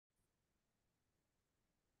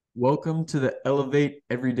Welcome to the Elevate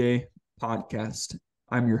Everyday podcast.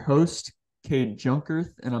 I'm your host, Cade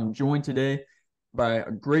Junkerth, and I'm joined today by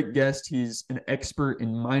a great guest. He's an expert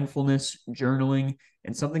in mindfulness, journaling,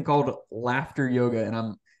 and something called laughter yoga.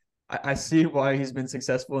 And I see why he's been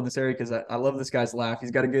successful in this area because I love this guy's laugh.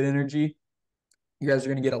 He's got a good energy. You guys are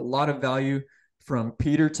going to get a lot of value from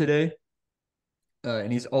Peter today.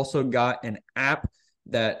 And he's also got an app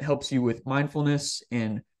that helps you with mindfulness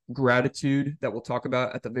and gratitude that we'll talk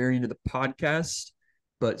about at the very end of the podcast.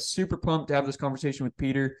 But super pumped to have this conversation with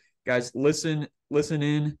Peter. Guys, listen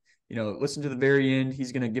in, listen to the very end.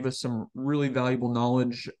 He's going to give us some really valuable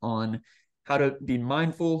knowledge on how to be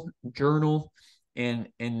mindful, journal, and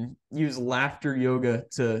use laughter yoga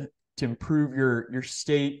to improve your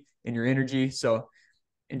state and your energy. So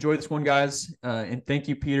enjoy this one, guys. And thank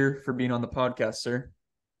you, Peter, for being on the podcast, sir.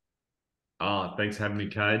 Oh, thanks for having me,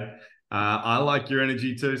 Cade. I like your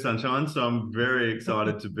energy too, Sunshine. So I'm very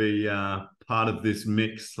excited to be part of this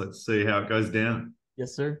mix. Let's see how it goes down.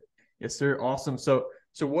 Yes, sir. Yes, sir. Awesome. So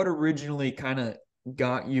what originally kind of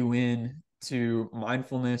got you in to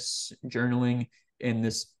mindfulness, journaling, and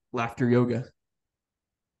this laughter yoga?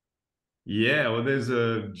 Yeah, well, there's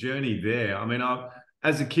a journey there. I mean,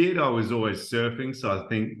 as a kid, I was always surfing. So I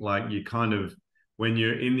think like you kind of, when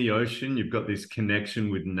you're in the ocean, you've got this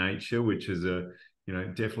connection with nature, which is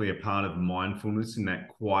definitely a part of mindfulness in that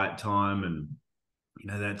quiet time and,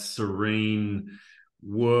 that serene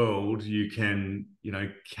world. You can,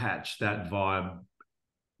 catch that vibe,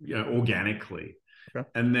 organically. Okay.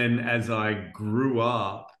 And then as I grew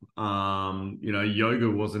up, yoga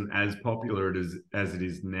wasn't as popular as it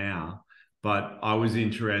is now. But I was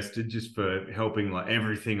interested just for helping, like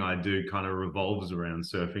everything I do kind of revolves around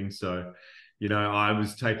surfing. So, I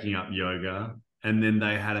was taking up yoga, and then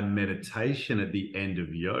they had a meditation at the end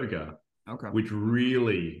of yoga, Okay. which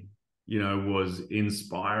really, was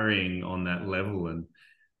inspiring on that level. And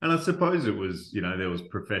I suppose it was, there was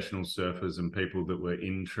professional surfers and people that were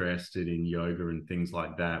interested in yoga and things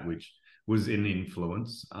like that, which was an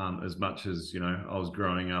influence, as much as, I was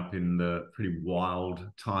growing up in the pretty wild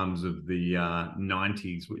times of the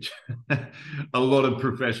 90s, which a lot of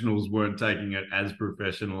professionals weren't taking it as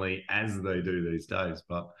professionally as they do these days.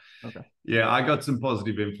 But Okay. yeah, I got some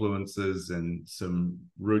positive influences and some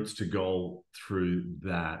routes to goal through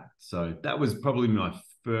that. So that was probably my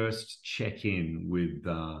first check-in with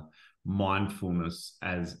mindfulness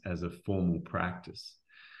as a formal practice.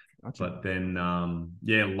 Gotcha. But then,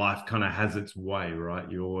 life kind of has its way,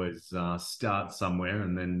 right? You always start somewhere,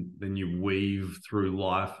 and then you weave through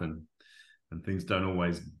life, and things don't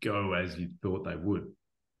always go as you thought they would.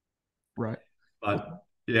 Right. Okay. But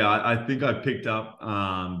yeah, I think I picked up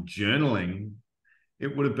journaling.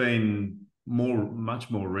 It would have been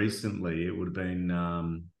much more recently. It would have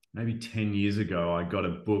been maybe 10 years ago. I got a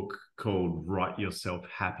book called Write Yourself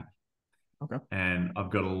Happy. Okay. And I've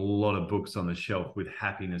got a lot of books on the shelf with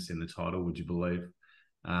happiness in the title, would you believe?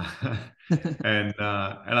 Uh, and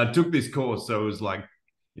I took this course. So it was like,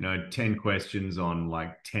 10 questions on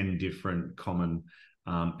like 10 different common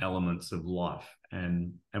elements of life.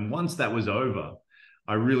 And once that was over,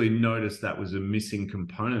 I really noticed that was a missing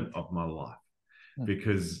component of my life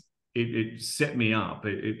because it set me up.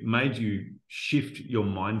 It made you shift your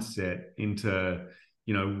mindset into,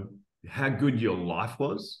 how good your life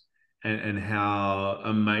was and how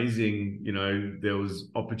amazing, there was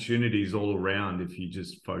opportunities all around if you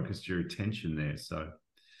just focused your attention there. So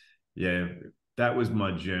yeah, that was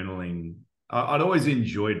my journaling. I'd always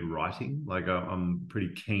enjoyed writing. Like I'm a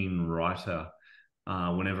pretty keen writer.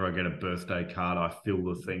 Whenever I get a birthday card, I fill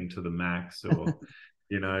the thing to the max, or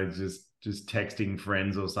just texting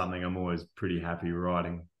friends or something. I'm always pretty happy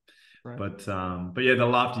writing. Right. But yeah, the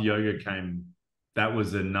laughter yoga came. That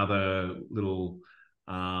was another little,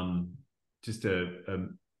 just a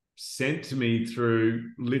sent to me through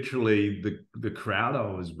literally the crowd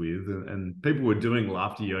I was with, and people were doing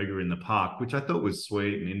laughter yoga in the park, which I thought was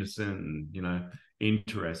sweet and innocent and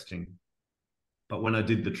interesting. But when I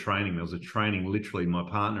did the training, there was a training. Literally, my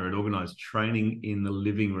partner had organized training in the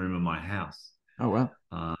living room of my house. Oh, wow.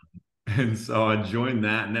 Uh, and so I joined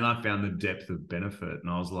that, and then I found the depth of benefit, and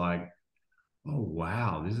I was like, "Oh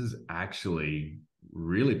wow, this is actually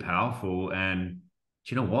really powerful." And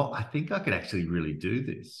do you know what? I think I could actually really do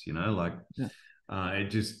this. Yeah. It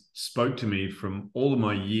just spoke to me from all of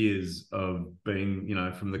my years of being,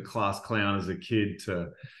 from the class clown as a kid to,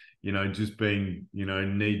 just being,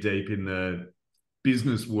 knee deep in the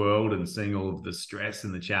business world and seeing all of the stress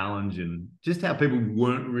and the challenge and just how people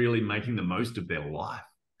weren't really making the most of their life.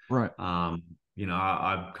 Right.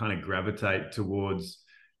 I kind of gravitate towards,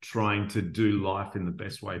 trying to do life in the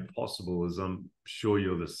best way possible, as I'm sure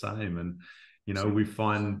you're the same. And, we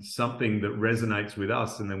find something that resonates with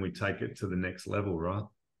us and then we take it to the next level, right?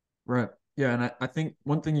 Right. Yeah. And I think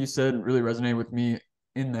one thing you said really resonated with me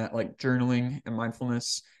in that, like journaling and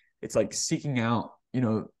mindfulness, it's like seeking out,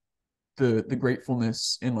 the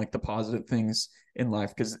gratefulness and like the positive things in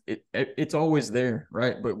life, because it's always there,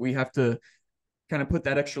 right? But we have to kind of put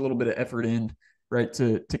that extra little bit of effort in, right,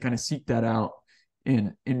 to kind of seek that out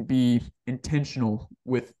and be intentional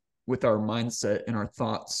with our mindset and our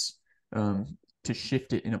thoughts, to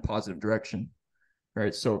shift it in a positive direction,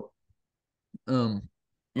 right? So, um,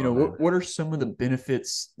 Oh, man. what are some of the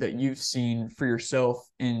benefits that you've seen for yourself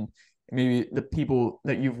and maybe the people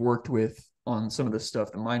that you've worked with on some of the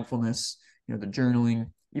stuff, the mindfulness, the journaling,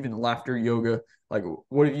 even the laughter yoga? Like,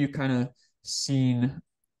 what have you kind of seen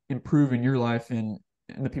improve in your life and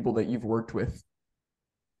the people that you've worked with?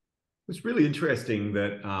 It's really interesting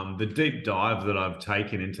that the deep dive that I've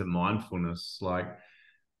taken into mindfulness, like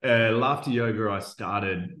laughter yoga, I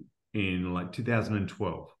started in like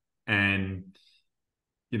 2012. And,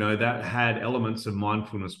 that had elements of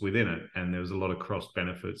mindfulness within it. And there was a lot of cross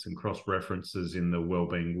benefits and cross references in the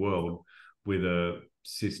well-being world with a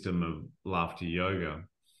system of laughter yoga.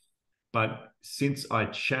 But since I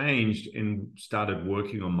changed and started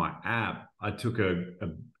working on my app, I took a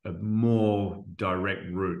more direct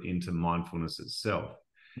route into mindfulness itself.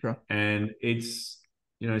 Okay. And it's,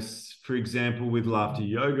 for example, with laughter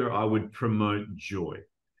yoga, I would promote joy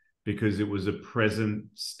because it was a present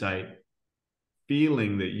state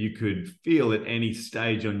feeling that you could feel at any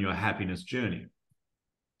stage on your happiness journey,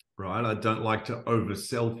 right? I don't like to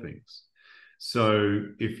oversell things. So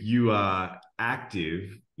if you are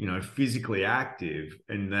active, physically active,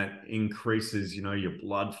 and that increases, your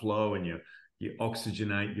blood flow and you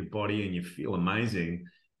oxygenate your body and you feel amazing.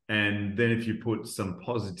 And then if you put some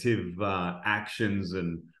positive actions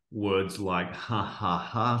and words like ha ha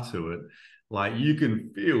ha to it, like you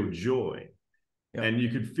can feel joy. Yeah. And you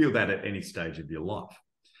could feel that at any stage of your life.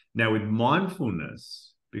 Now, with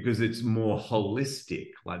mindfulness, because it's more holistic,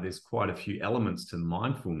 like there's quite a few elements to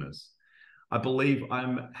mindfulness, I believe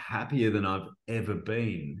I'm happier than I've ever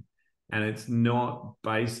been. And it's not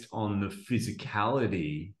based on the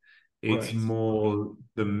physicality, it's Right. more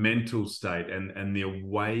the mental state and the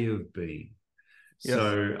way of being. Yeah.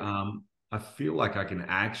 So I feel like I can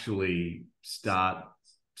actually start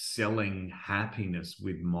selling happiness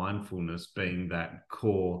with mindfulness being that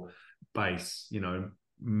core base,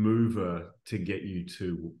 mover to get you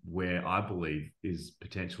to where I believe is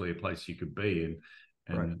potentially a place you could be.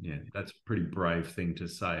 Right. And yeah, that's a pretty brave thing to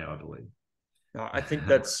say, I believe. I think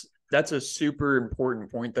that's a super important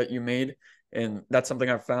point that you made, and that's something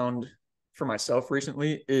I've found for myself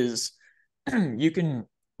recently is you can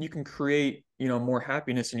you can create, more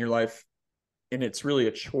happiness in your life, and it's really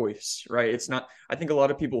a choice, right? It's not, I think a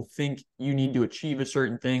lot of people think you need to achieve a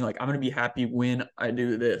certain thing. Like, I'm going to be happy when I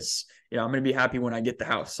do this. I'm going to be happy when I get the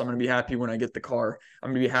house. I'm going to be happy when I get the car.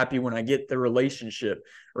 I'm going to be happy when I get the relationship,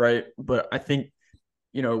 right? But I think,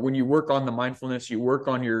 when you work on the mindfulness, you work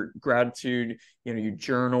on your gratitude, you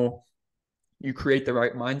journal, you create the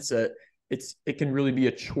right mindset. It can really be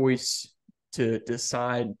a choice to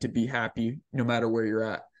decide to be happy no matter where you're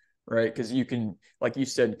at, right? Because you can, like you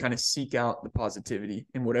said, kind of seek out the positivity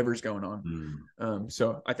in whatever's going on. Mm.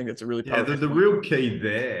 So I think that's a really Yeah, powerful the point. real key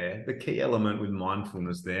there, the key element with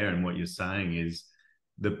mindfulness there and what you're saying is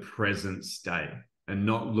the present state and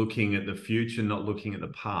not looking at the future, not looking at the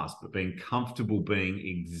past, but being comfortable being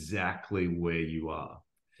exactly where you are.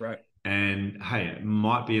 Right. And hey, it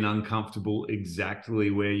might be an uncomfortable exactly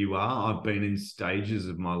where you are. I've been in stages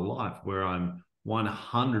of my life where I'm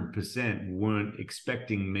 100% weren't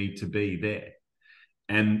expecting me to be there.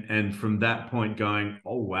 And from that point going,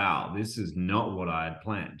 oh, wow, this is not what I had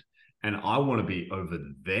planned. And I want to be over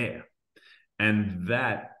there. And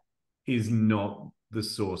that is not the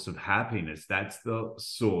source of happiness. That's the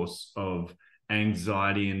source of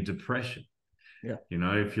anxiety and depression. Yeah.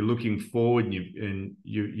 If you're looking forward and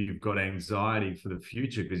you've got anxiety for the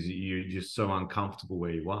future because you're just so uncomfortable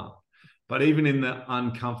where you are. But even in the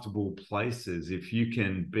uncomfortable places, if you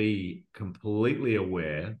can be completely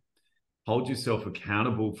aware, hold yourself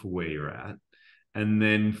accountable for where you're at, and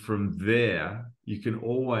then from there, you can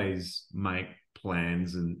always make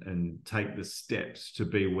plans and take the steps to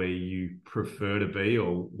be where you prefer to be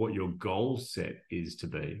or what your goal set is to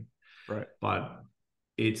be. Right. But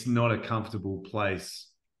it's not a comfortable place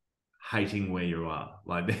hating where you are.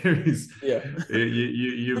 Like there is, Yeah.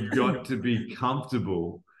 you've got to be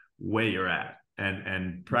comfortable where you're at.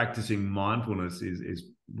 And practicing mindfulness is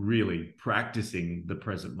really practicing the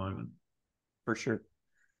present moment. For sure.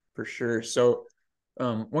 For sure. So,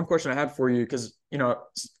 one question I had for you, because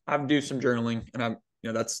I do some journaling, and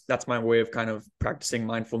that's my way of kind of practicing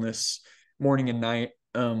mindfulness morning and night.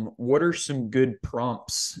 What are some good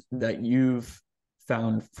prompts that you've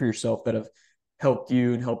found for yourself that have helped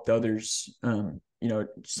you and helped others?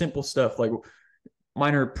 Simple stuff like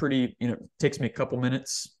mine are pretty. Takes me a couple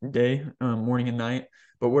minutes a day, morning and night.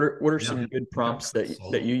 But what are Yeah. some good Yeah. prompts that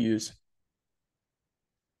Solid. you use?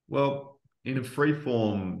 Well, in a free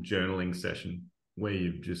form journaling session where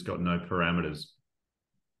you've just got no parameters,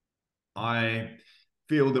 I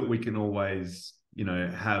feel that we can always,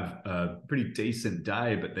 have a pretty decent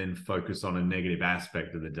day, but then focus on a negative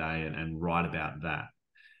aspect of the day and write about that.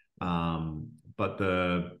 But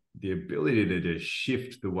the ability to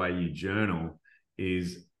shift the way you journal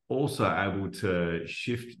is also able to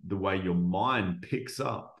shift the way your mind picks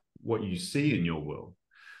up what you see in your world.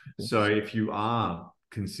 So if you are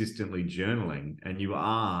consistently journaling and you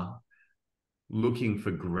are looking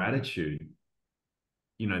for gratitude,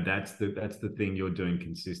 that's the thing you're doing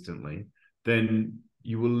consistently, then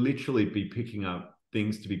you will literally be picking up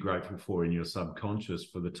things to be grateful for in your subconscious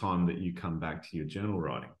for the time that you come back to your journal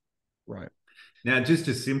writing. Right. Now, just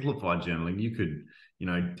to simplify journaling, you could,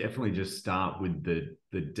 definitely just start with the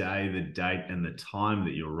day, the date, and the time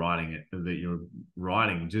that you're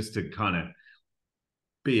writing, just to kind of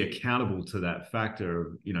be accountable to that factor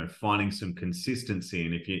of, finding some consistency.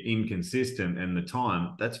 And if you're inconsistent and the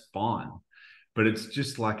time, that's fine. But it's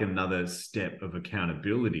just like another step of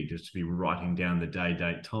accountability, just to be writing down the day,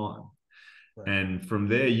 date, time. Right. And from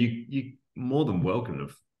there, you more than welcome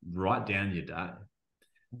to write down your day.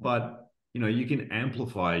 But you can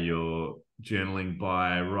amplify your journaling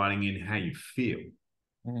by writing in how you feel.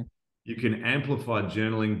 Mm-hmm. You can amplify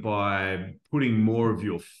journaling by putting more of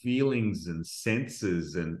your feelings and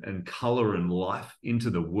senses and color and life into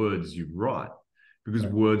the words you write, because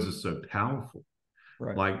Right. words are so powerful.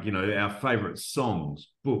 Right. Like, our favorite songs,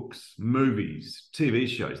 books, movies, TV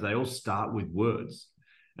shows, they all start with words.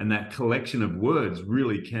 And that collection of words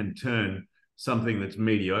really can turn something that's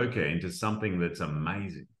mediocre into something that's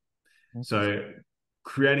amazing. So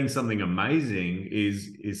creating something amazing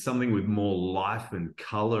is something with more life and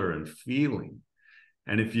color and feeling.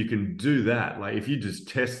 And if you can do that, like if you just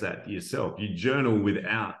test that yourself, you journal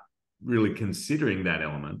without really considering that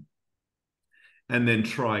element, and then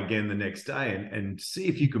try again the next day and see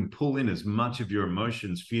if you can pull in as much of your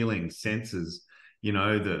emotions, feelings, senses,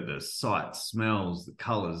 the sights, smells, the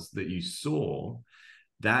colors that you saw.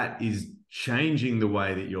 That is changing the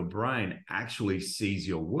way that your brain actually sees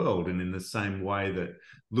your world. And in the same way that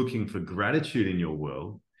looking for gratitude in your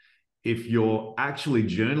world, if you're actually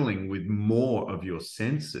journaling with more of your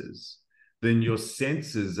senses, then your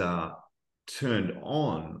senses are turned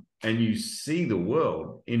on and you see the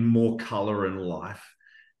world in more color and life.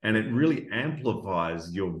 And it really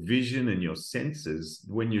amplifies your vision and your senses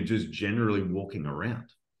when you're just generally walking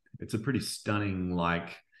around. It's a pretty stunning,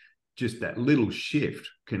 just that little shift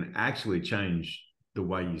can actually change the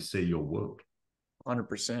way you see your world.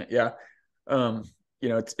 100%. Yeah.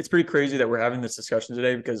 It's pretty crazy that we're having this discussion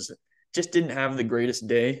today because just didn't have the greatest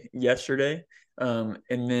day yesterday. And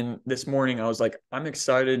then this morning I was like, I'm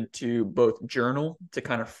excited to both journal to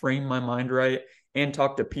kind of frame my mind right and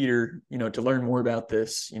talk to Peter, to learn more about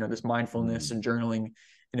this, this mindfulness and journaling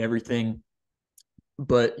and everything.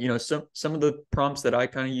 But some of the prompts that I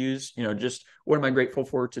kind of use, just what am I grateful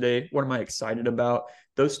for today, what am I excited about,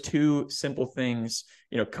 those two simple things,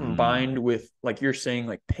 combined with, like you're saying,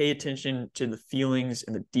 like pay attention to the feelings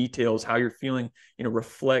and the details, how you're feeling,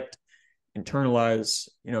 reflect, internalize,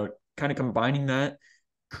 kind of combining that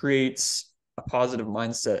creates a positive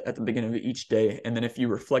mindset at the beginning of each day. And then if you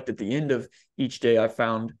reflect at the end of each day, I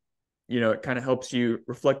found, it kind of helps you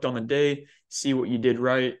reflect on the day, see what you did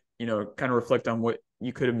right, kind of reflect on what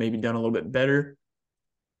you could have maybe done a little bit better,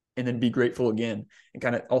 and then be grateful again, and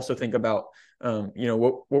kind of also think about,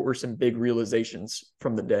 what were some big realizations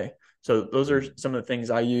from the day. So those are some of the things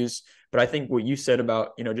I use. But I think what you said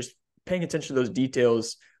about, just paying attention to those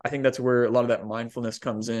details, I think that's where a lot of that mindfulness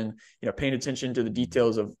comes in, paying attention to the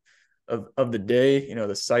details of the day,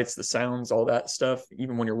 the sights, the sounds, all that stuff.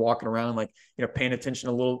 Even when you're walking around, like, paying attention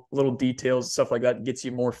to little details, stuff like that gets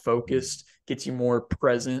you more focused, gets you more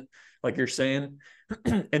present, like you're saying.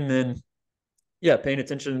 And then, yeah, paying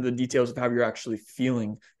attention to the details of how you're actually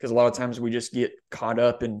feeling. Because a lot of times we just get caught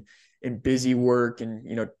up in busy work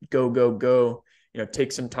and, go,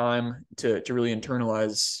 take some time to really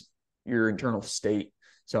internalize your internal state.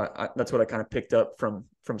 So that's what I kind of picked up from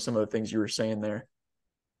some of the things you were saying there.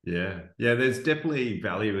 Yeah. There's definitely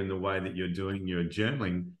value in the way that you're doing your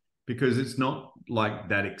journaling, because it's not like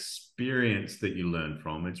that experience that you learn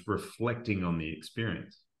from, it's reflecting on the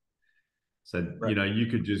experience. So, Right. you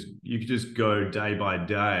could just go day by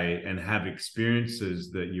day and have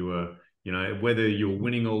experiences that you were, whether you're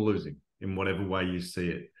winning or losing in whatever way you see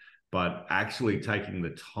it, but actually taking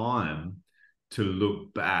the time to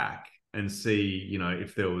look back and see,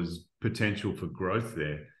 if there was potential for growth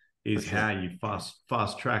there For is sure. how you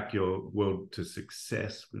fast track your world to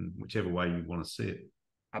success in whichever way you want to see it.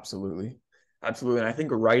 Absolutely. Absolutely. And I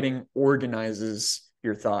think writing organizes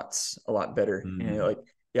your thoughts a lot better. Like,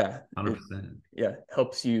 yeah, it 100%.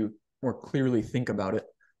 helps you more clearly think about it.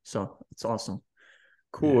 So it's awesome.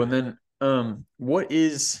 Cool. Yeah. And then what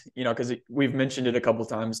is, because we've mentioned it a couple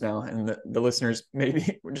times now, and the listeners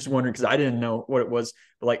maybe were just wondering because I didn't know what it was,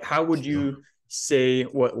 but like how would you say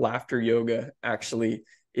what laughter yoga actually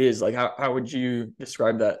is? Like how would you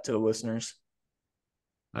describe that to the listeners?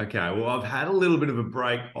 Okay, well, I've had a little bit of a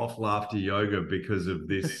break off laughter yoga because of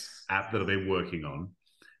this app that I've been working on.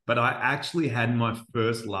 But I actually had my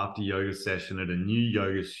first laughter yoga session at a new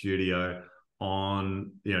yoga studio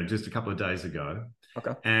on, just a couple of days ago.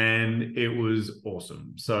 Okay. And it was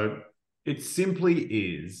awesome. So it simply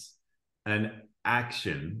is an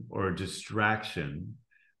action or a distraction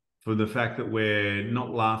for the fact that we're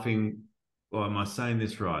not laughing. Or am I saying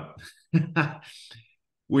this right?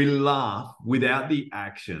 We laugh without the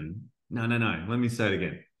action. No. Let me say it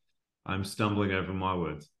again. I'm stumbling over my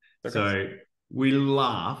words. Okay. So we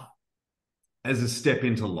laugh as a step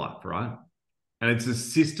into life, right? And it's a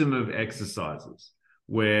system of exercises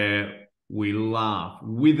where we laugh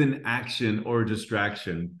with an action or a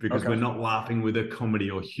distraction because Okay. we're not laughing with a comedy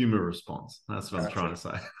or humor response. That's what I'm Gotcha. trying to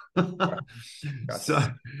say. Gotcha. So,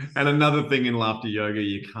 and another thing in laughter yoga,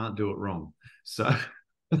 you can't do it wrong. So,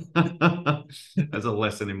 as a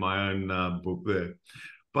lesson in my own book there.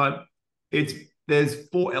 But it's there's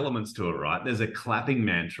four elements to it, right? There's a clapping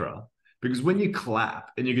mantra because when you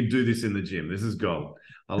clap, and you can do this in the gym, this is gold.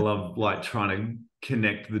 I love like trying to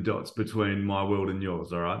connect the dots between my world and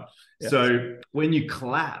yours. All right. Yeah. So when you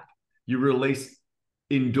clap, you release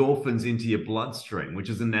endorphins into your bloodstream, which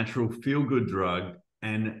is a natural feel-good drug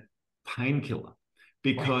and painkiller, Wow.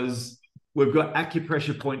 because we've got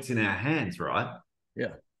acupressure points in our hands, right?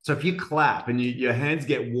 Yeah. So if you clap and your hands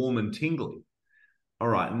get warm and tingly, all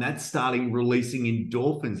right, and that's starting releasing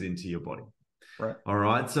endorphins into your body. Right. All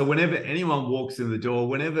right. So whenever anyone walks in the door,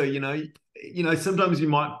 whenever, sometimes you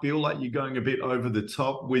might feel like you're going a bit over the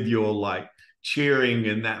top with your like cheering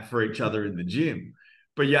and that for each other in the gym,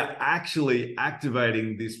 but you're actually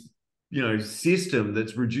activating this, system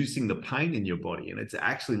that's reducing the pain in your body, and it's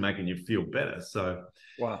actually making you feel better. So,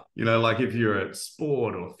 Wow. like if you're at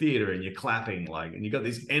sport or theater and you're clapping, like, and you got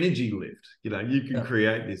this energy lift, you can Yeah.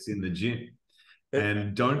 create this in the gym. It,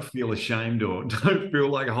 And don't feel ashamed or don't feel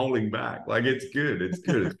like holding back. Like it's good. It's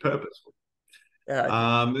good. It's purposeful.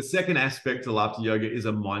 yeah. The second aspect to laughter yoga is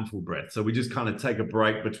a mindful breath. So we just kind of take a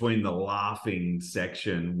break between the laughing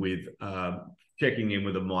section with checking in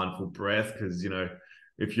with a mindful breath. Because,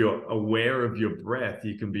 if you're aware of your breath,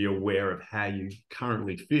 you can be aware of how you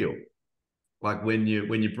currently feel. Like when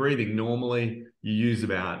you're breathing normally, you use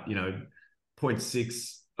about, zero point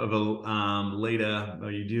 0.6 of a liter. Oh,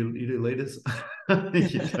 you do liters? You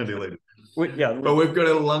don't do liters. Yeah. But we've got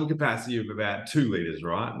a lung capacity of about 2 liters,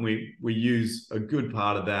 right? And we use a good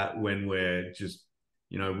part of that when we're just,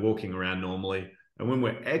 walking around normally. And when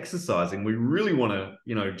we're exercising, we really want to,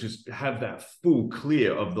 just have that full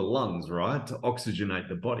clear of the lungs, right? To oxygenate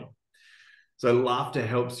the body. So laughter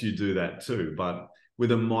helps you do that too. But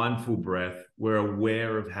with a mindful breath, we're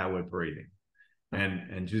aware of how we're breathing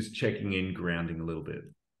and just checking in, grounding a little bit.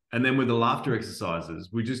 And then with the laughter exercises,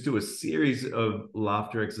 we just do a series of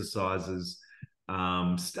laughter exercises,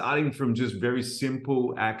 starting from just very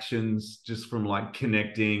simple actions, just from like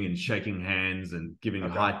connecting and shaking hands and giving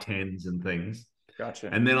Okay. high tens and things. Gotcha.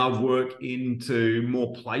 And then I work into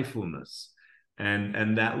more playfulness.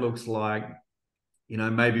 And that looks like,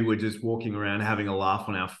 maybe we're just walking around having a laugh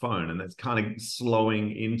on our phone, and that's kind of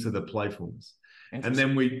slowing into the playfulness. And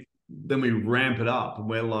Interesting. then we ramp it up, and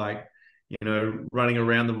we're like, running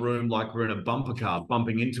around the room like we're in a bumper car,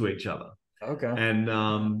 bumping into each other. Okay. And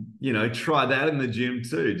try that in the gym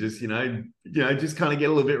too. Just just kind of get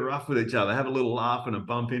a little bit rough with each other, have a little laugh and a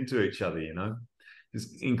bump into each other.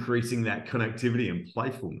 Just increasing that connectivity and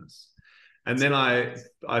playfulness. And then I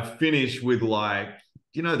finish with like,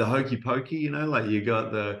 the hokey pokey, like you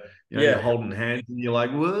got the, you're Yeah. holding hands and you're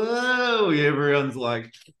like, whoa, everyone's like,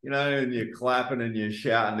 and you're clapping and you're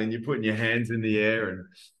shouting and you're putting your hands in the air. And,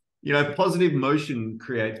 positive motion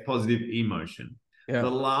creates positive emotion. Yeah.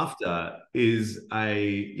 The laughter is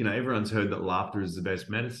everyone's heard that laughter is the best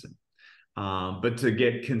medicine. But to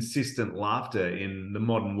get consistent laughter in the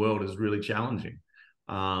modern world is really challenging.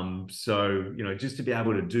 So, just to be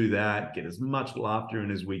able to do that, get as much laughter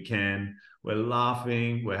in as we can. We're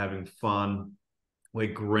laughing, we're having fun,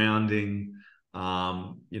 we're grounding. We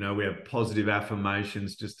have positive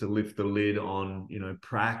affirmations just to lift the lid on,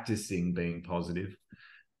 practicing being positive,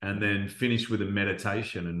 and then finish with a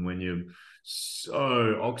meditation. And when you're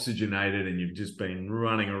so oxygenated and you've just been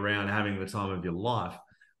running around having the time of your life,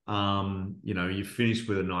 you finish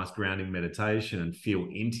with a nice grounding meditation and feel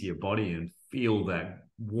into your body and feel that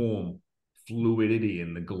warm fluidity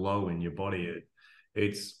and the glow in your body.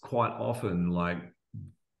 It's quite often like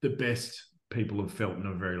the best people have felt in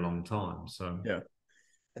a very long time. So Yeah.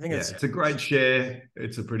 I think it's a great share.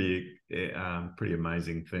 It's a pretty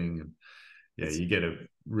amazing thing. And you get a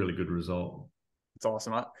really good result. it's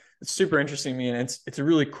awesome. It's super interesting to me, and it's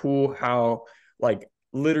really cool how like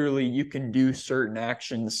literally you can do certain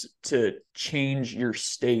actions to change your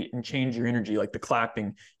state and change your energy, like the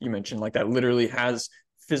clapping you mentioned, like that literally has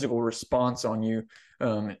physical response on you.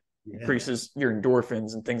 Increases your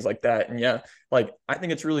endorphins and things like that. And yeah, like I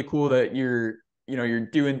think it's really cool that you're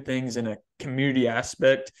doing things in a community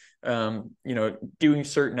aspect, doing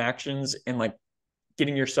certain actions and like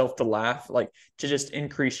getting yourself to laugh, like to just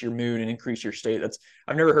increase your mood and increase your state.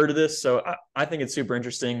 I've never heard of this, so I think it's super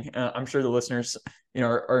interesting. I'm sure the listeners,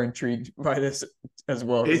 are intrigued by this as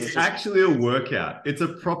well. It's actually a workout. It's a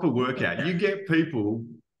proper workout. You get people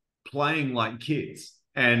playing like kids,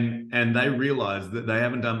 and they realize that they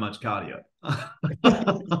haven't done much cardio.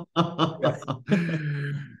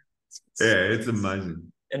 It's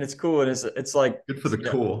amazing. And it's cool, and it's like good for the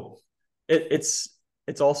core. It's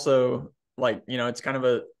also like, it's kind of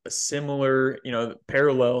a similar,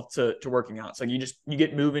 parallel to working out. So you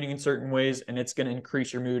get moving in certain ways, and it's going to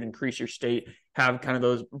increase your mood, increase your state, have kind of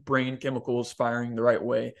those brain chemicals firing the right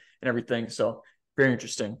way and everything. So very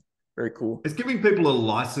interesting. Very cool. It's giving people a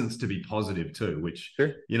license to be positive too, which,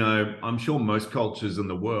 sure. I'm sure most cultures in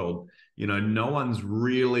the world, no one's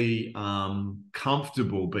really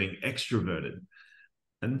comfortable being extroverted.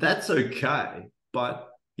 And that's okay. But,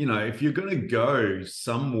 if you're going to go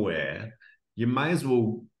somewhere, you may as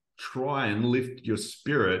well try and lift your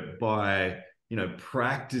spirit by,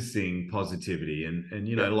 practicing positivity and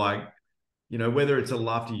whether it's a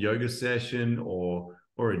laughter yoga session or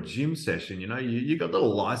a gym session, you got the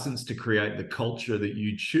license to create the culture that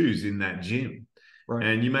you choose in that gym. Right.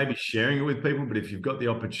 And you may be sharing it with people, but if you've got the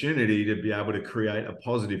opportunity to be able to create a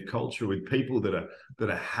positive culture with people that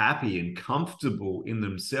are happy and comfortable in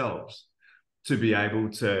themselves, to be able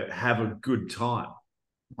to have a good time.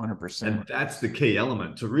 100%. And that's the key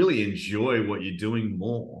element, to really enjoy what you're doing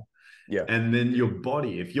more. Yeah. And then your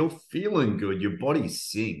body, if you're feeling good, your body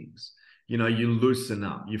sings. You loosen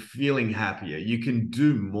up, you're feeling happier, you can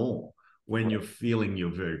do more when you're feeling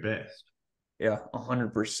your very best. Yeah,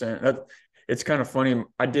 100%. It's kind of funny.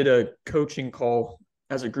 I did a coaching call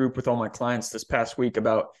as a group with all my clients this past week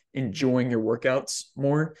about enjoying your workouts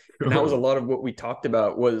more. And that was a lot of what we talked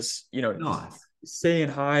about was, nice. saying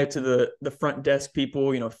hi to the front desk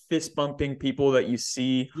people, fist bumping people that you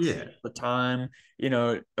see all the time,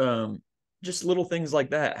 just little things like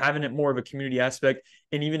that, having it more of a community aspect.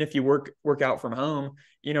 And even if you work out from home,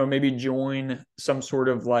 maybe join some sort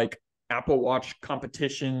of like Apple Watch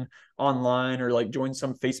competition online, or like join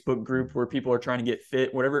some Facebook group where people are trying to get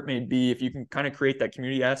fit, whatever it may be. If you can kind of create that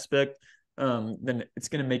community aspect, then it's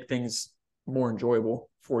going to make things more enjoyable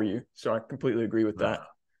for you. So I completely agree with that.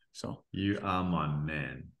 So you are my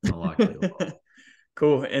man. I like you a lot.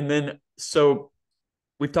 Cool. And then, so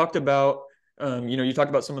we've talked about, you talked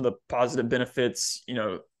about some of the positive benefits,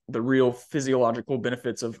 the real physiological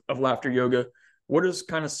benefits of laughter yoga. What does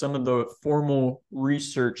kind of some of the formal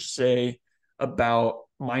research say about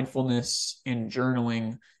mindfulness and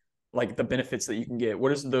journaling, like the benefits that you can get? What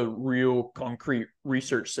does the real concrete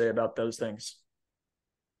research say about those things?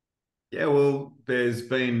 Yeah, well, there's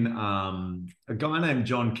been a guy named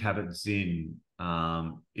John Kabat-Zinn.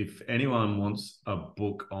 If anyone wants a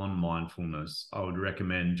book on mindfulness, I would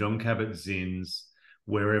recommend John Kabat-Zinn's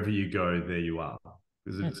Wherever You Go, There You Are,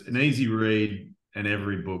 because it's an easy read and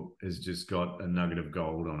every book has just got a nugget of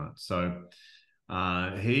gold on it. So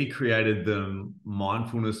he created the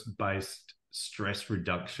mindfulness-based stress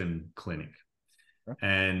reduction clinic.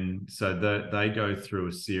 And so they go through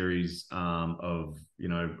a series of,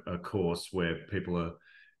 a course where people are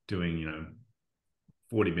doing,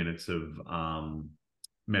 40 minutes of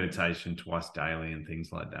meditation twice daily and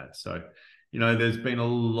things like that. So, there's been a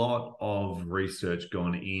lot of research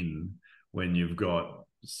gone in when you've got,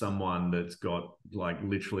 someone that's got like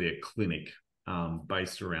literally a clinic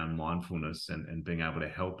based around mindfulness and being able to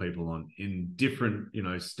help people on in different,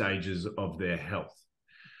 stages of their health.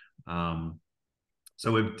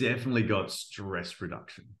 So we've definitely got stress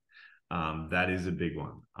reduction. That is a big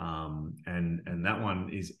one. And that one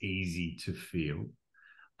is easy to feel.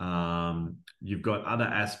 You've got other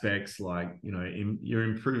aspects like, your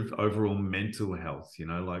improved overall mental health,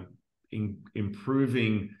 like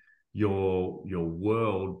improving your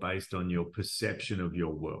world based on your perception of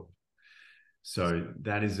your world. So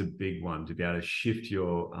that is a big one. To be able to shift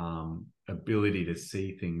your ability to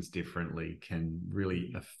see things differently can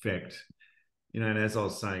really affect, and as I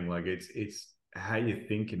was saying, like it's how you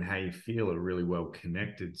think and how you feel are really well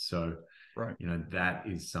connected. So, right. That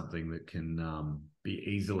is something that can be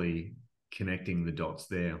easily connecting the dots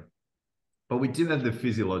there. But we do have the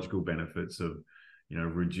physiological benefits of,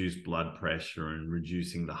 reduced blood pressure and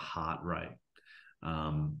reducing the heart rate,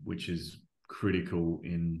 which is critical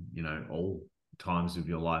in, all times of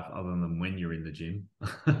your life other than when you're in the gym.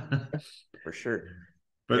 For sure.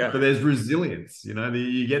 But there's resilience,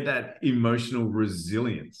 you get that emotional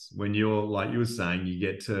resilience when you're, like you were saying, you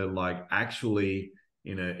get to like actually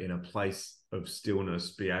in a place of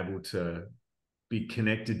stillness be able to be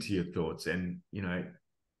connected to your thoughts and,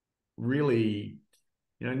 really,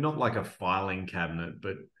 not like a filing cabinet,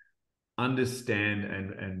 but understand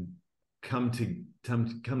and come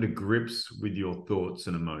to grips with your thoughts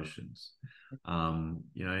and emotions.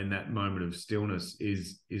 In that moment of stillness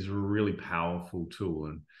is a really powerful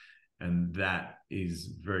tool, and that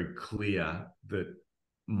is very clear that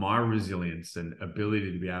my resilience and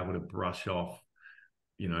ability to be able to brush off,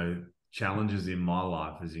 challenges in my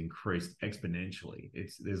life has increased exponentially.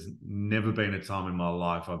 There's never been a time in my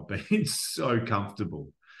life I've been so comfortable.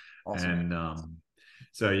 Awesome. And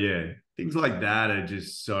so yeah, things like that are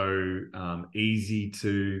just so easy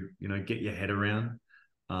to get your head around.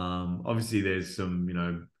 Obviously there's some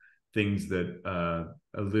things that are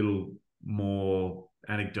a little more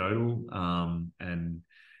anecdotal, and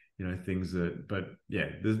things that, but yeah,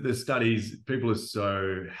 the studies, people are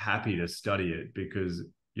so happy to study it because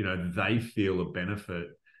they feel a benefit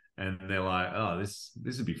and they're like, oh, this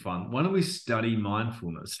would be fun. Why don't we study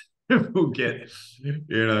mindfulness? we'll get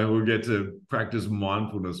to practice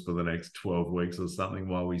mindfulness for the next 12 weeks or something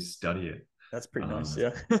while we study it. That's pretty nice.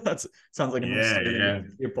 Yeah. That sounds like a nice study yeah.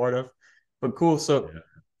 to be a part of. But cool. So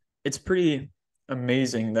it's pretty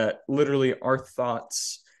amazing that literally our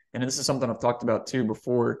thoughts, and this is something I've talked about too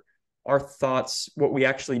before, our thoughts, what we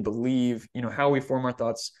actually believe, how we form our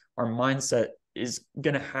thoughts, our mindset is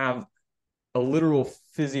going to have a literal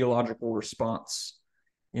physiological response.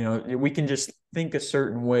 We can just think a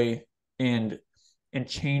certain way and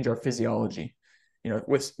change our physiology.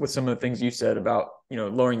 With some of the things you said about,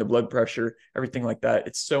 lowering the blood pressure, everything like that.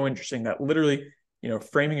 It's so interesting that literally,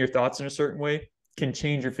 framing your thoughts in a certain way can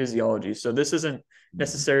change your physiology. So this isn't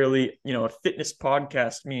necessarily, a fitness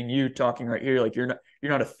podcast, me and you talking right here. Like you're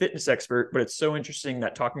not a fitness expert, but it's so interesting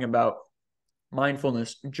that talking about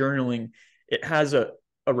mindfulness, journaling, it has a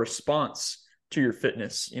response to your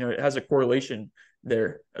fitness. It has a correlation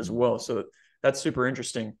there as well. So that's super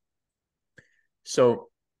interesting. So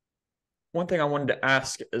one thing I wanted to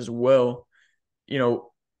ask as well,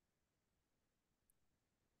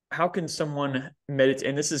 how can someone meditate?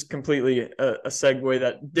 And this is completely a segue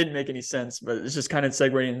that didn't make any sense, but it's just kind of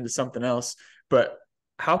segueing into something else. But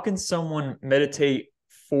how can someone meditate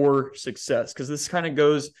for success? Because this kind of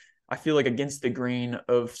goes, I feel like, against the grain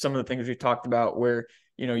of some of the things we've talked about where,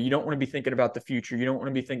 you don't want to be thinking about the future. You don't want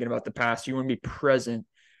to be thinking about the past. You want to be present.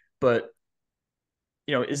 But,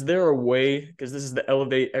 is there a way, because this is the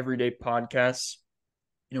Elevate Everyday podcast,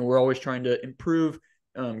 we're always trying to improve,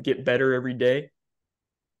 get better every day.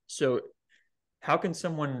 So how can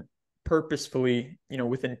someone purposefully,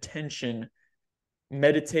 with intention,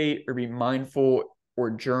 meditate or be mindful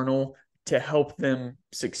or journal to help them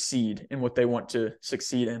succeed in what they want to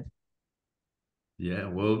succeed in? Yeah,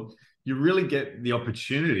 well, you really get the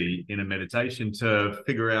opportunity in a meditation to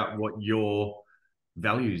figure out what your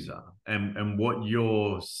values are and what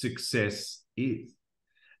your success is.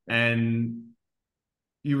 And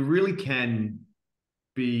you really can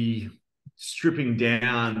be stripping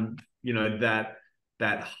down, that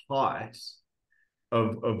height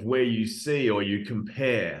of where you see or you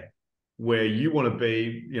compare where you want to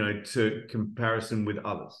be, to comparison with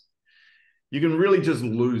others. You can really just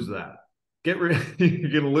lose that. You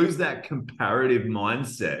can lose that comparative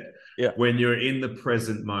mindset when you're in the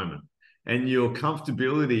present moment and your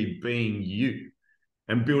comfortability being you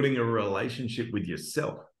and building a relationship with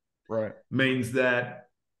yourself. Right. Means that,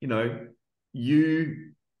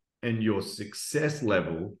 you and your success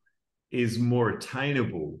level is more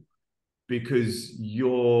attainable because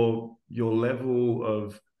your level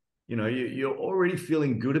of, you're already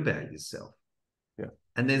feeling good about yourself. Yeah.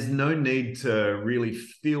 And there's no need to really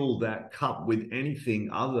fill that cup with anything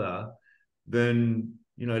other than,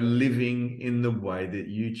 living in the way that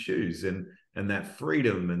you choose, and that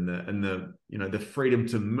freedom, and the freedom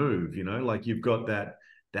to move, like you've got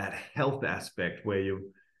that health aspect where you've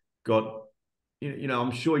got,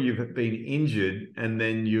 I'm sure you've been injured and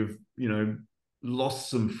then you've, lost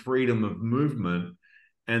some freedom of movement,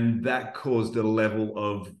 and that caused a level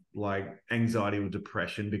of like anxiety or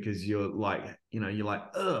depression because you're like,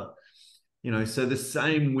 ugh. So the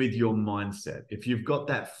same with your mindset. If you've got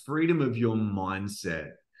that freedom of your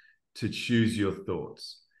mindset to choose your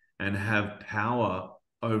thoughts and have power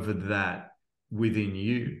over that within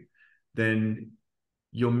you, then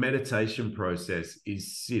your meditation process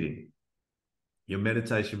is sitting. Your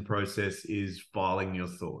meditation process is filing your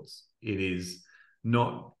thoughts. It is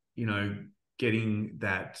not, getting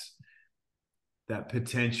that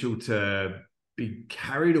potential to be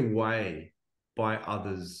carried away by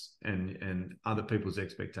others and other people's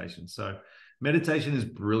expectations. So meditation is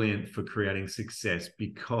brilliant for creating success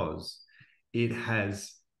because it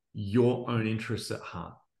has your own interests at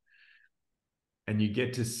heart, and you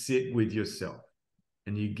get to sit with yourself,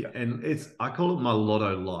 and I call it my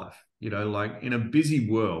lotto life. Like in a busy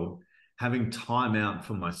world, having time out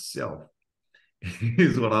for myself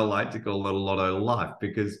is what I like to call a lotto life,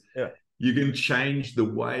 because Yeah. you can change the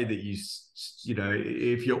way that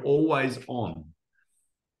if you're always on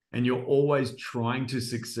and you're always trying to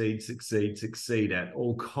succeed at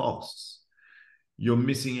all costs, you're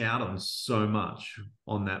missing out on so much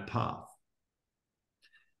on that path.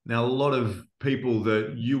 Now, a lot of people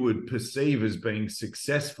that you would perceive as being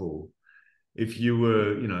successful, if you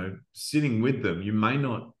were, sitting with them, you may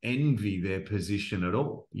not envy their position at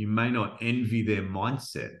all. You may not envy their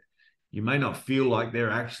mindset. You may not feel like they're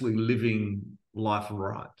actually living life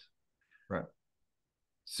right. Right.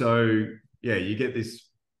 So, yeah, you get this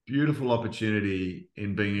beautiful opportunity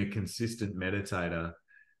in being a consistent meditator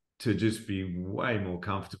to just be way more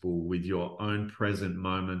comfortable with your own present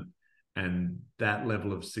moment, and that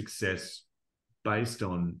level of success based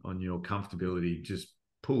on your comfortability just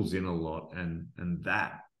pulls in a lot, and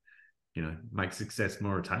that makes success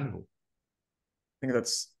more attainable. I think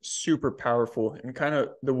that's super powerful, and kind of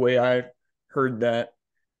the way I heard that,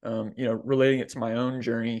 relating it to my own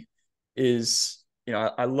journey is,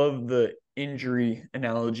 I love the injury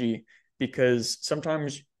analogy, because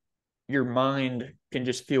sometimes your mind can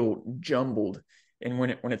just feel jumbled, and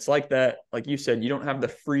when it's like that, like you said, you don't have the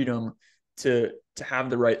freedom to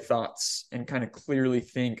have the right thoughts and kind of clearly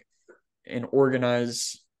think and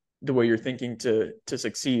organize the way you're thinking to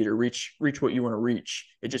succeed or reach what you want to reach.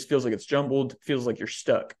 It just feels like it's jumbled, feels like you're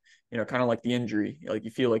stuck, kind of like the injury. Like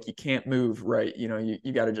you feel like you can't move right.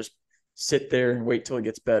 You got to just sit there and wait till it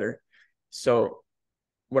gets better. So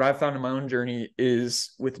what I found in my own journey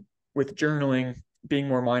is with journaling, being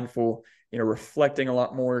more mindful, reflecting a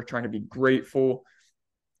lot more, trying to be grateful.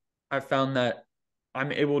 I found that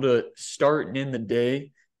I'm able to start and end the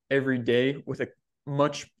day every day with a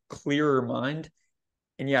much clearer mind.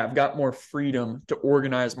 And yeah, I've got more freedom to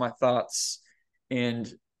organize my thoughts and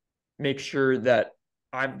make sure that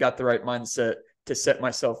I've got the right mindset to set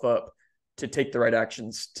myself up to take the right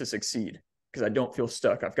actions to succeed, because I don't feel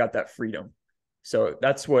stuck. I've got that freedom. So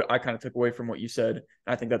that's what I kind of took away from what you said.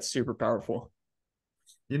 I think that's super powerful.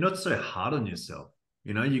 You're not so hard on yourself.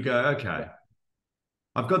 You go, okay, Yeah.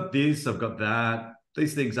 I've got this, I've got that.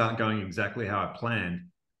 These things aren't going exactly how I planned.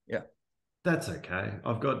 Yeah. That's okay.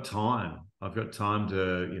 I've got time. I've got time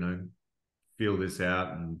to, feel this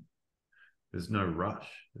out, and there's no rush.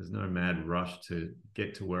 There's no mad rush to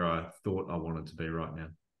get to where I thought I wanted to be right now.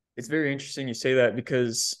 It's very interesting you say that,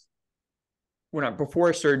 because before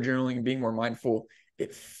I started journaling and being more mindful,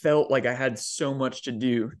 it felt like I had so much to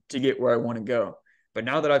do to get where I want to go. But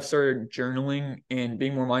now that I've started journaling and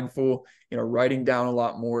being more mindful, writing down a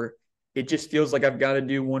lot more, it just feels like I've got to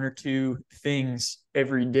do one or two things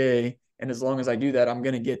every day. And as long as I do that, I'm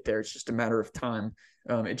going to get there. It's just a matter of time.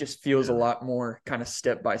 It just feels a lot more kind of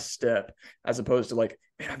step by step, as opposed to like,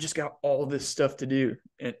 man, I've just got all this stuff to do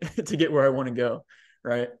and to get where I want to go.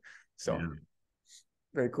 Right. So Yeah.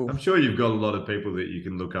 very cool. I'm sure you've got a lot of people that you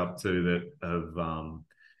can look up to that have,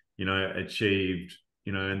 achieved,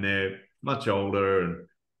 and they're much older,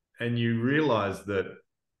 and you realize that,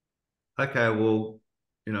 okay, well,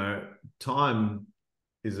 time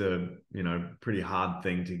is a, pretty hard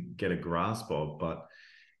thing to get a grasp of, but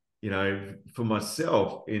for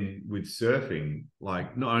myself with surfing,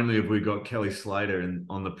 like not only have we got Kelly Slater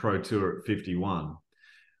on the Pro Tour at 51,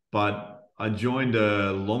 but I joined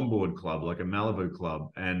a longboard club, like a Malibu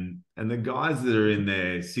club, and the guys that are in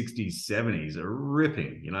their 60s, 70s are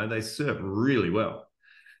ripping. They surf really well.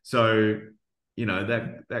 So,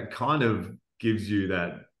 that kind of gives you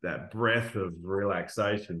that breath of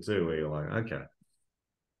relaxation too, where you're like, okay,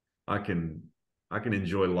 I can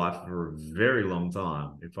enjoy life for a very long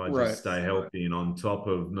time if I just Right. stay healthy and on top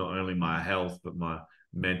of not only my health but my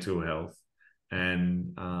mental health,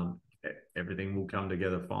 and everything will come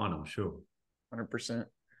together fine, I'm sure. 100%.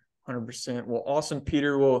 100%. Well, awesome,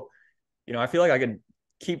 Peter. Well, I feel like I could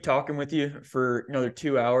keep talking with you for another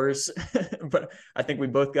 2 hours, but I think we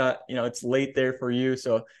both got, it's late there for you.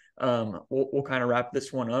 So we'll kind of wrap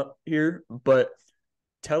this one up here. But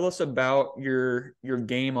tell us about your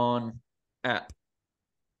Game On app.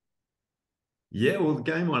 Yeah, well, the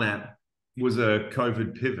Game On app was a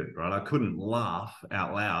COVID pivot, right? I couldn't laugh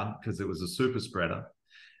out loud because it was a super spreader.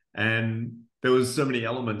 And there was so many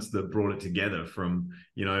elements that brought it together, from,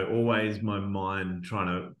 always my mind trying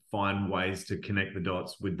to find ways to connect the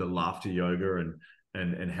dots with the laughter yoga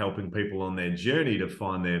and helping people on their journey to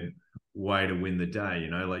find their way to win the day.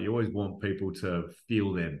 Like, you always want people to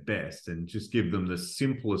feel their best and just give them the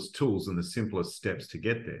simplest tools and the simplest steps to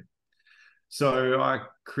get there. So I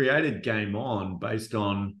created Game On based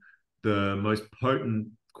on the most potent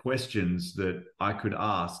questions that I could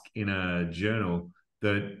ask in a journal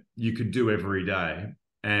that you could do every day,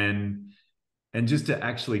 and just to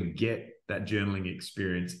actually get that journaling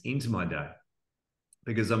experience into my day,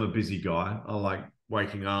 because I'm a busy guy. I like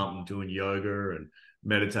waking up and doing yoga and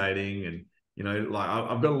meditating, and like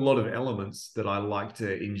I've got a lot of elements that I like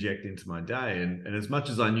to inject into my day, and as much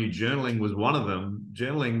as I knew journaling was one of them,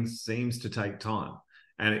 journaling seems to take time,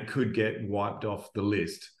 and it could get wiped off the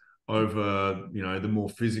list over the more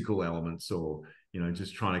physical elements, or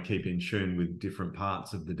just trying to keep in tune with different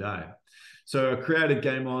parts of the day. So I created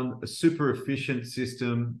Game On, a super efficient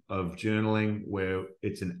system of journaling where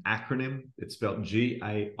it's an acronym. It's spelled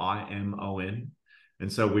GAIMON.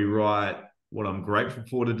 And so we write what I'm grateful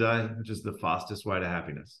for today, which is the fastest way to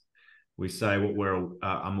happiness. We say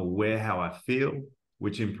I'm aware how I feel,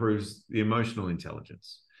 which improves the emotional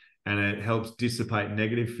intelligence. And it helps dissipate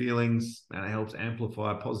negative feelings, and it helps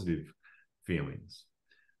amplify positive feelings.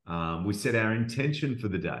 We set our intention for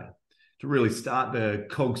the day to really start the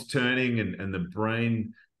cogs turning and the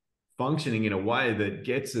brain functioning in a way that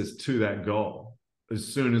gets us to that goal as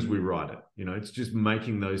soon as we write it. It's just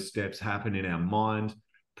making those steps happen in our mind,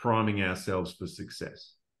 priming ourselves for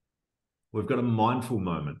success. We've got a mindful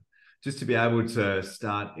moment just to be able to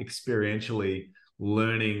start experientially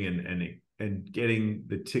learning and getting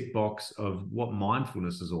the tick box of what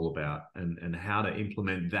mindfulness is all about, and how to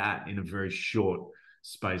implement that in a very short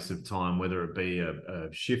space of time, whether it be a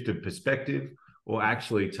shift of perspective or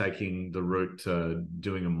actually taking the route to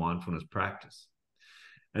doing a mindfulness practice.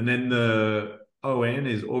 And then the ON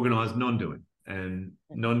is organized non-doing. And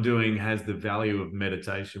non-doing has the value of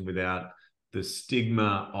meditation without the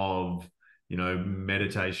stigma of,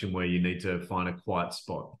 meditation where you need to find a quiet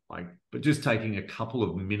spot. But just taking a couple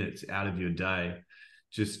of minutes out of your day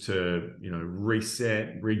just to,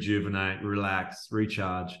 reset, rejuvenate, relax,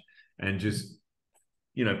 recharge, and just,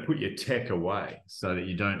 put your tech away so that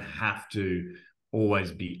you don't have to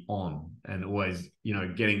always be on and always,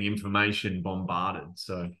 getting information bombarded.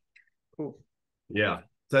 So, Cool. yeah.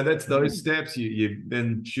 So that's those steps. You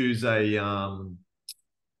then choose a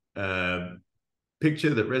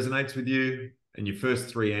picture that resonates with you, and your first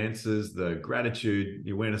three answers, the gratitude,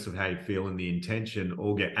 the awareness of how you feel, and the intention,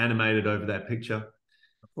 all get animated over that picture.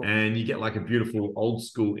 Cool. And you get like a beautiful old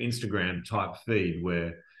school Instagram type feed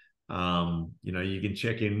where you can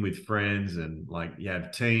check in with friends, and like you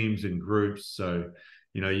have teams and groups. So,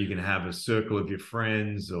 you can have a circle of your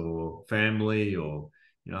friends or family, or,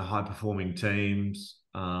 high performing teams,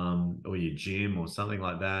 or your gym or something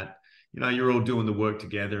like that. You're all doing the work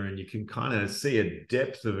together, and you can kind of see a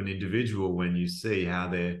depth of an individual when you see how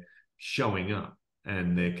they're showing up,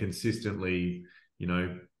 and they're consistently,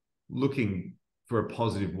 looking for a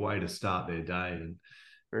positive way to start their day. And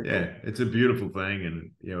yeah, it's a beautiful thing.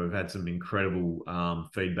 And, we've had some incredible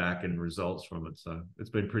feedback and results from it. So it's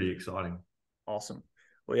been pretty exciting. Awesome.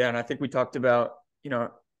 Well, yeah. And I think we talked about,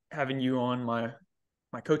 having you on my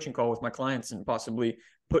coaching call with my clients, and possibly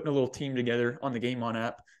putting a little team together on the Game On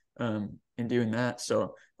app, and doing that.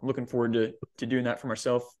 So I'm looking forward to doing that for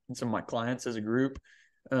myself and some of my clients as a group.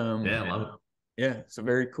 Yeah, I love it. Yeah. So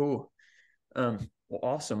very cool. Well,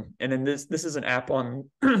 awesome. And then this is an app on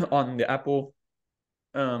on the Apple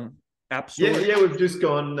app store? Yeah, we've just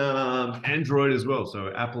gone Android as well.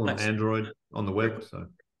 So Apple and Nice. Android on the Very web. cool. So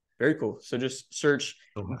Very cool. So just search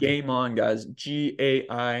okay. Game On, guys.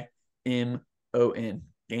 GAIMON.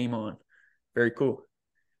 Game On. Very cool.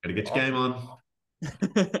 Gotta get your game Awesome. on.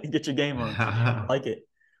 Get your game on. I like it.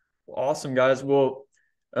 Well, awesome, guys. Well,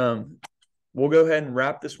 we'll go ahead and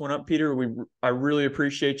wrap this one up, Peter. I really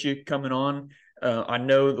appreciate you coming on. I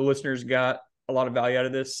know the listeners got a lot of value out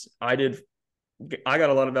of this. I did. I got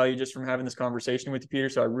a lot of value just from having this conversation with you, Peter.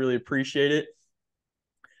 So I really appreciate it.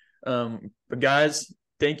 But guys,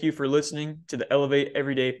 thank you for listening to the Elevate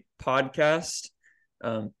Everyday podcast.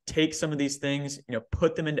 Take some of these things,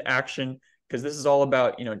 put them into action, because this is all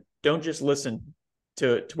about, don't just listen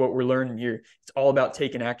to what we're learning here. It's all about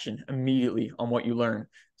taking action immediately on what you learn.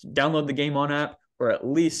 So download the Game On app, or at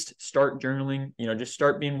least start journaling. Just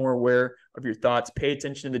start being more aware of your thoughts. Pay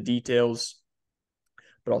attention to the details.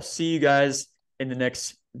 But I'll see you guys in the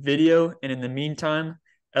next video. And in the meantime,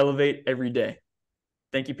 elevate every day.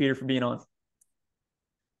 Thank you, Peter, for being on.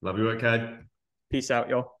 Love you, okay? Peace out,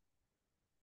 y'all.